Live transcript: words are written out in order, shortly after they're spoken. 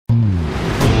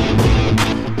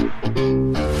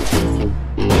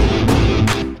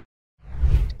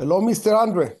Hello, Mr.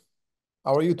 Andre.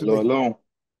 How are you Hello, today? hello.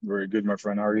 Very good, my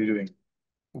friend. How are you doing?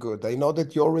 Good. I know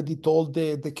that you already told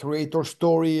the creator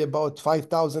story about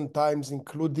 5,000 times,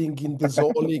 including in the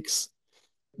Zoolix,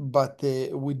 but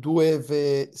we do have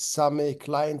some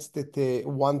clients that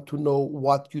want to know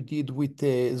what you did with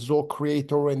the Zoho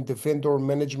Creator and the vendor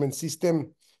management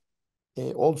system.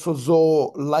 Also,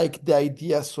 Zoho liked the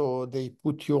idea, so they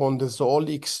put you on the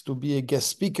Zoolix to be a guest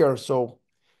speaker. So,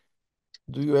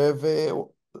 do you have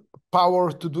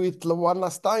power to do it one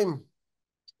last time?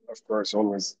 Of course,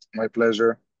 always my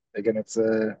pleasure. Again, it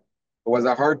was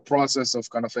a hard process of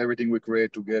kind of everything we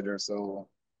create together. So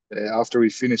after we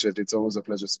finish it, it's always a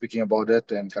pleasure speaking about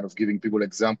it and kind of giving people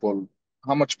example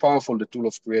how much powerful the tool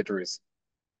of creator is.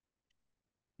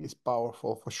 It's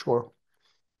powerful for sure.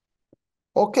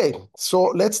 Okay, so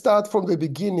let's start from the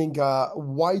beginning.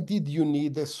 Why did you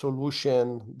need a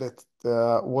solution that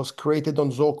was created on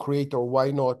Zoho Creator?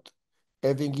 Why not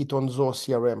having it on Zoho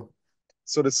CRM?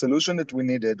 So the solution that we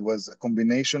needed was a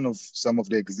combination of some of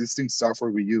the existing software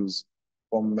we use,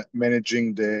 from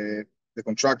managing the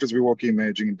contractors we're working,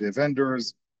 managing the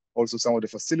vendors, also some of the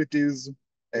facilities.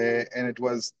 And it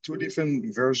was two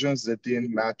different versions that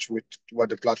didn't match with what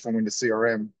the platform in the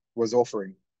CRM was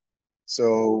offering.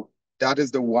 So that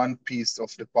is the one piece of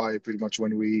the pie pretty much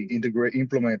when we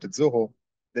implemented Zoho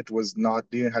that was not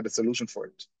didn't have a solution for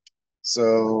it.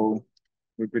 So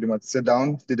we pretty much sat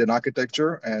down, did an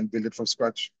architecture, and built it from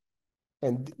scratch.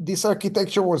 And this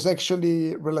architecture was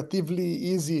actually relatively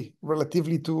easy,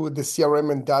 relatively to the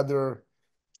CRM and the other It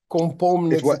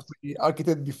components was that we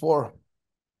architected before.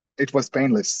 it was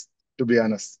painless, to be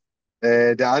honest.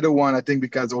 The other one, I think,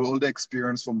 because all the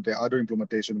experience from the other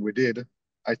implementation we did,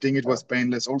 I think it was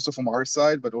painless also from our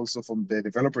side, but also from the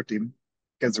developer team,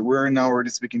 because we're now already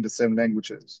speaking the same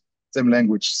language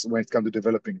when it comes to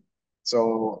developing.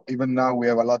 So even now we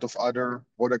have a lot of other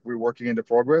product we're working in the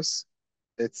progress.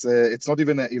 It's not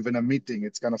even a meeting.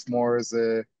 It's kind of more as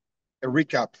a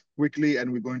recap quickly,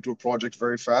 and we're going to a project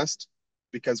very fast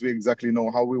because we exactly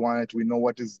know how we want it. We know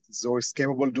what is Zoho is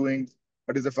capable of doing,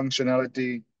 what is the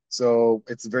functionality. So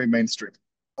it's very mainstream.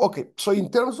 Okay, so in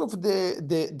terms of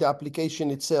the application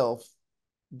itself,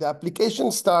 the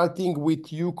application starting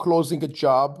with you closing a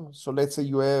job. So let's say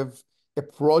you have a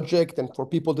project, and for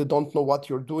people that don't know what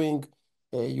you're doing,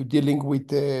 you're dealing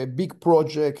with a big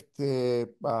project,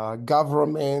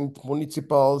 government,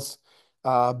 municipals,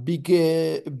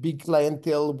 big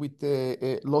clientele with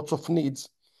lots of needs.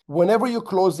 Whenever you're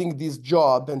closing this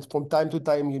job, and from time to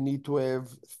time you need to have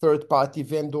third-party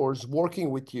vendors working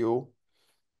with you,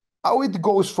 how it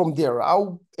goes from there,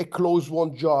 how a close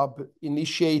one job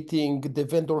initiating the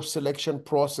vendor selection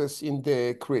process in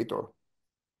the creator.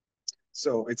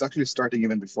 So it's actually starting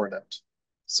even before that.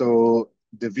 So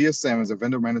the VSM is a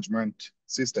vendor management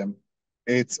system.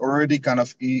 It's already kind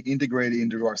of integrated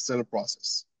into our sale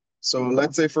process. So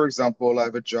let's say, for example, I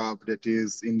have a job that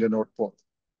is in the North Pole.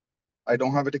 I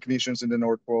don't have a technicians in the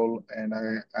North Pole, and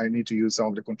I need to use some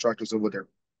of the contractors over there.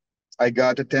 I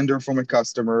got a tender from a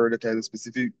customer that has a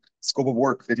specific scope of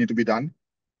work that need to be done.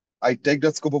 I take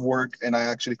that scope of work and I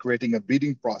actually creating a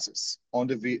bidding process on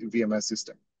the VMS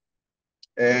system.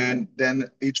 And then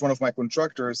each one of my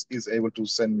contractors is able to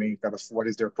send me kind of what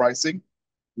is their pricing.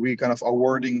 We kind of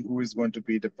awarding who is going to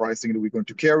be the pricing that we're going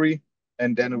to carry.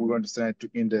 And then we're going to send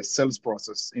it in the sales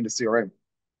process in the CRM.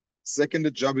 Second,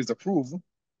 the job is approved.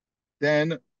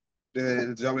 Then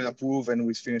the job is approved and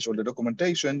we finish all the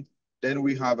documentation. Then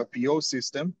we have a PO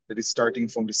system that is starting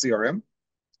from the CRM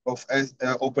of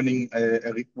opening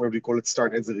where we call it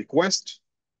start as a request.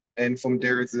 And from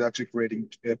there, it's actually creating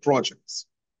projects.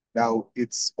 Now,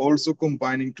 it's also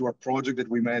combining to a project that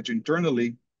we manage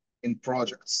internally in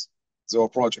projects,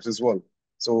 Zoho projects as well.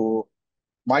 So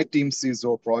my team sees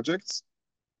Zoho projects.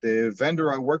 The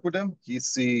vendor I work with them, he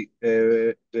see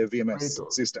the VMS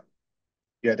Creator. system.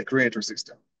 Yeah, the creator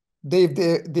system. They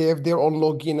have their own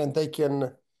login and they can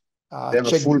They have a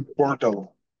check. full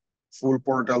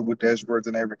portal with dashboards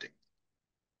and everything.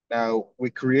 Now,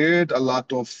 we created a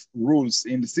lot of rules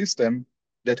in the system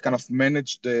that kind of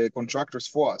manage the contractors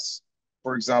for us.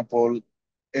 For example,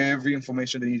 every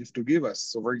information they need to give us.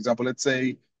 So, for example, let's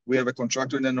say we have a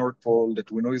contractor in the North Pole that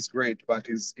we know is great, but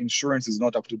his insurance is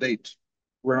not up to date.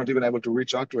 We're not even able to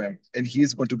reach out to him. And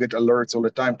he's going to get alerts all the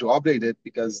time to update it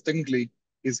because technically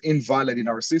it's invalid in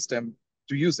our system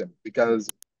to use him because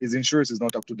his insurance is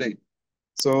not up to date.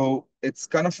 So it's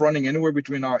kind of running anywhere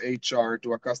between our HR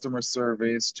to our customer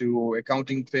service to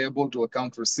accounting payable to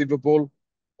account receivable.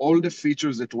 All the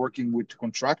features that working with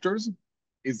contractors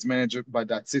is managed by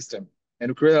that system.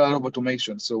 And we create a lot of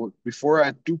automation. So before I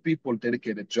had two people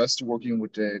dedicated just to working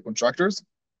with contractors.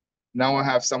 Now I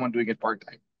have someone doing it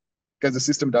part-time because the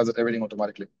system does it everything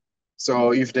automatically.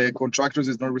 So if the contractor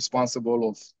is not responsible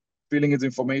of filling his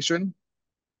information,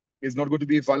 it's not going to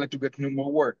be valid to get new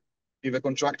more work. If a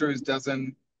contractor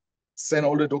doesn't send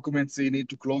all the documents he need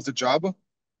to close the job,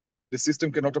 the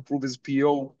system cannot approve his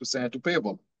PO to send it to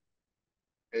payable.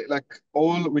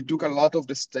 We took a lot of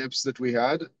the steps that we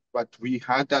had, but we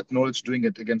had that knowledge doing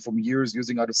it again from years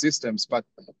using other systems. But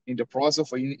in the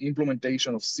process of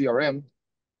implementation of CRM,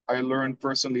 I learned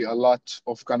personally a lot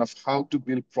of kind of how to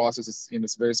build processes in a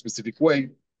very specific way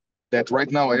that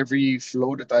right now every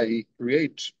flow that I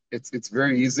create, it's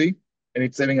very easy and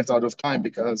it's saving us out of time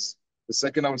because the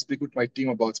second I will speak with my team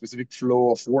about specific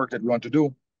flow of work that we want to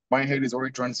do, my head is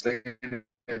already translated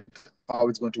how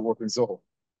it's going to work in Zoho.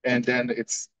 And then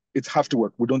it's have to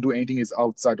work. We don't do anything is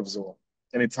outside of Zoho.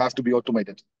 And it's have to be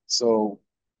automated. So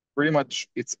pretty much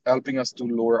it's helping us to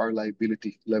lower our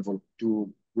liability level to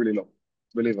really low.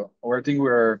 Believe it. Or I think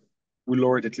we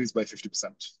lowered at least by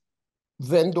 50%.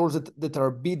 Vendors that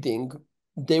are bidding,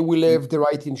 they will have the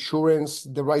right insurance,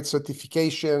 the right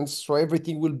certifications, so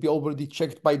everything will be already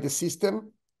checked by the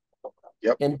system.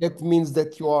 Yep. And that means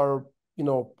that you are,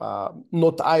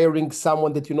 not hiring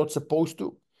someone that you're not supposed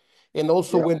to. And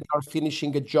also when they are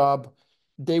finishing a job,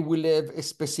 they will have a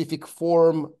specific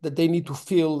form that they need to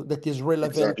fill that is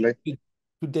relevant to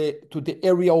the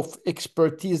area of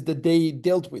expertise that they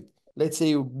dealt with. Let's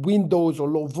say windows or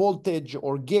low voltage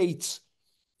or gates.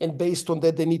 And based on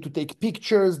that, they need to take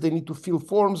pictures, they need to fill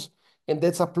forms, and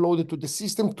that's uploaded to the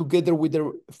system together with their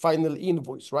final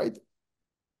invoice, right?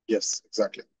 Yes,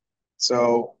 exactly.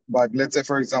 So, but let's say,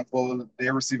 for example, they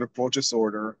receive a purchase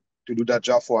order to do that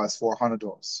job for us for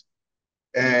 $100.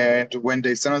 And when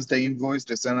they send us the invoice,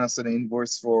 they send us an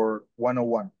invoice for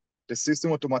 101. The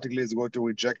system automatically is going to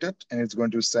reject it and it's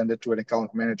going to send it to an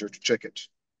account manager to check it.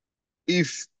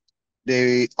 If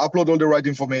they upload all the right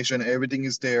information, everything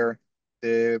is there,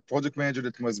 the project manager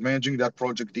that was managing that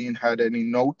project didn't had any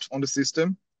note on the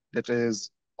system that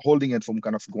is holding it from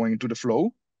kind of going into the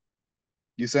flow.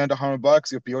 You send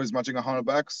 $100, your PO is matching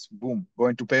 $100, boom,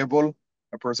 going to payable,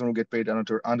 a person will get paid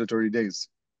under 30 days.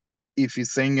 If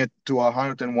he's saying it to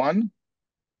 101,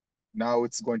 now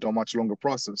it's going to a much longer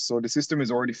process. So the system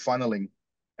is already funneling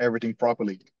everything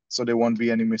properly. So there won't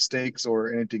be any mistakes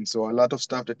or anything. So a lot of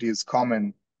stuff that is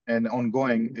common and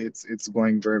ongoing, it's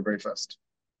going very, very fast.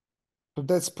 So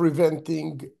that's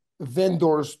preventing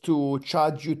vendors to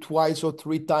charge you twice or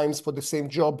three times for the same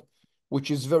job,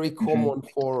 which is very common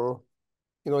for,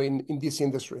 in this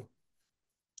industry.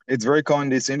 It's very common in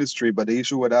this industry, but the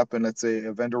issue would happen, let's say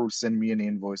a vendor will send me an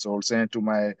invoice or will send it to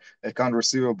my account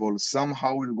receivable.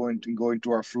 Somehow it's going to go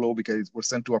into our flow because it was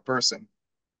sent to a person.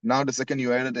 Now, the second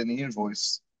you added an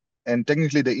invoice, and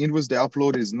technically the invoice they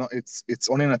upload is not, it's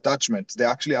only an attachment. They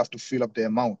actually have to fill up the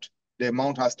amount. The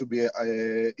amount has to be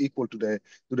equal to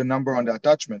the number on the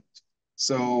attachment.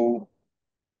 So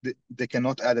they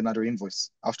cannot add another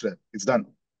invoice after that. It's done.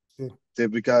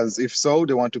 Because if so,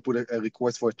 they want to put a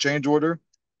request for a change order.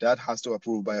 That has to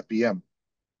approve by a PM,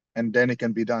 and then it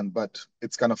can be done. But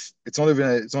it's kind of it's not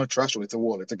a threshold. It's a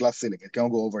wall. It's a glass ceiling. It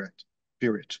can't go over it.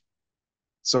 Period.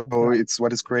 So it's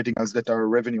what is creating us that our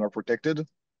revenue are protected,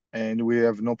 and we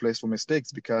have no place for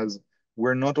mistakes because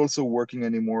we're not also working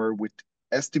anymore with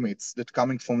estimates that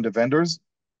coming from the vendors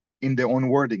in their own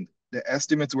wording. The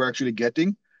estimates we're actually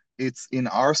getting, it's in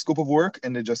our scope of work,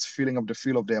 and they're just filling up the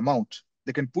fill of the amount.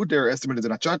 They can put their estimate as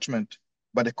an attachment,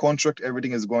 but the contract,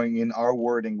 everything is going in our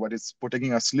wording, what is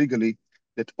protecting us legally,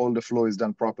 that all the flow is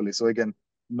done properly. So again,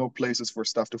 no places for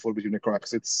stuff to fall between the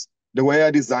cracks. It's the way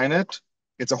I design it,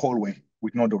 it's a hallway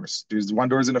with no doors. There's one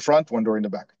door in the front, one door in the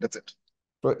back. That's it.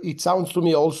 But it sounds to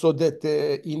me also that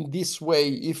in this way,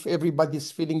 if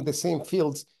everybody's filling the same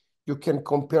fields, you can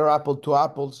compare apple to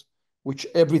apples, which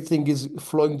everything is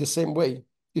flowing the same way.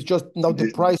 It's just now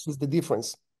the price is the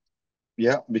difference.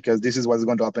 Yeah, because this is what's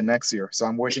going to happen next year. So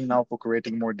I'm waiting now for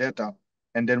creating more data,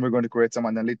 and then we're going to create some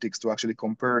analytics to actually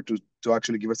compare to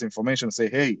actually give us information. Say,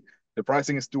 hey, the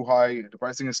pricing is too high, the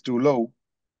pricing is too low.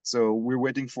 So we're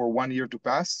waiting for 1 year to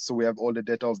pass, so we have all the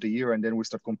data of the year, and then we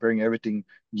start comparing everything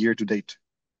year to date.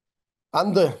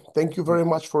 Andre, thank you very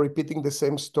much for repeating the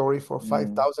same story for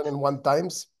 5,001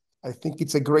 times. I think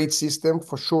it's a great system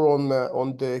for sure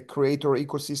on the creator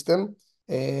ecosystem.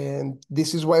 And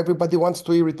this is why everybody wants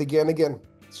to hear it again.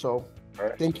 So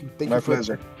thank you. My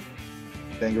pleasure.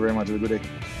 Thank you very much. Have a good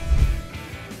day.